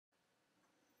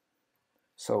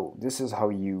So this is how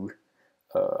you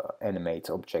animate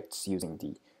objects using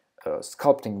the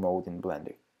sculpting mode in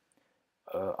Blender.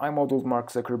 I modeled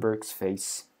Mark Zuckerberg's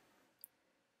face,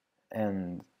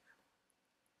 and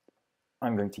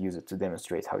I'm going to use it to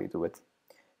demonstrate how you do it.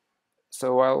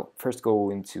 So I'll first go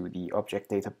into the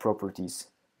Object Data Properties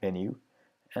menu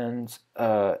and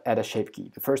add a shape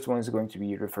key. The first one is going to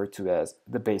be referred to as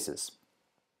the basis.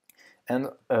 And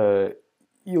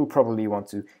you'll probably want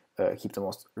to keep the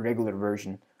most regular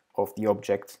version of the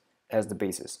object as the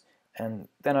basis. And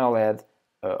then I'll add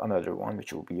another one,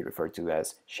 which will be referred to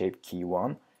as shape key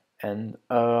 1. And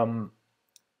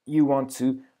you want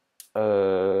to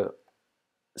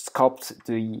sculpt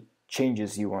the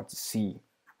changes you want to see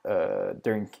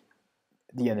during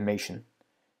the animation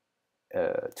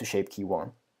to shape key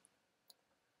 1.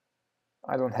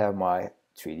 I don't have my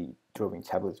 3D drawing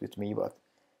tablet with me, but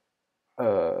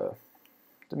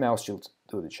the mouse should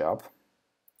do the job,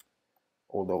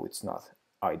 although it's not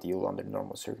ideal under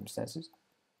normal circumstances.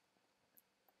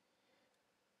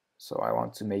 So I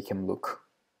want to make him look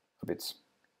a bit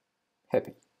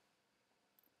happy.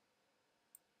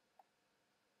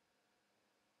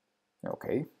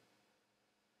 Okay,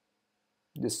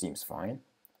 this seems fine.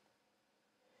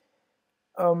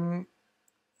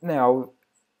 Now,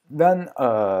 when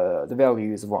the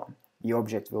value is 1, the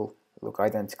object will look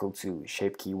identical to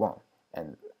shape key 1,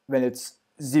 and when it's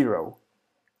 0,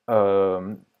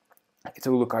 it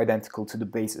will look identical to the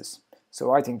basis.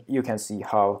 So I think you can see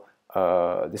how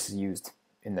this is used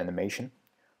in animation.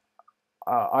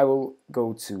 I will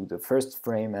go to the first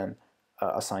frame and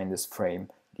assign this frame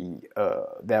the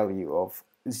value of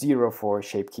 0 for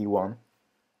shape key 1.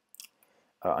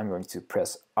 I'm going to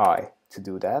press I to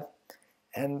do that,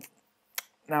 and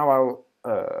now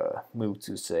I'll move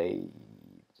to, say,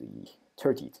 the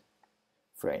 30th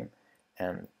frame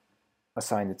and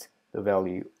assign it the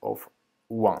value of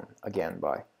 1 again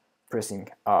by pressing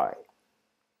I.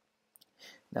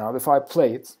 Now if I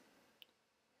play it,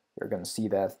 you're going to see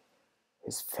that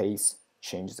his face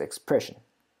changes expression.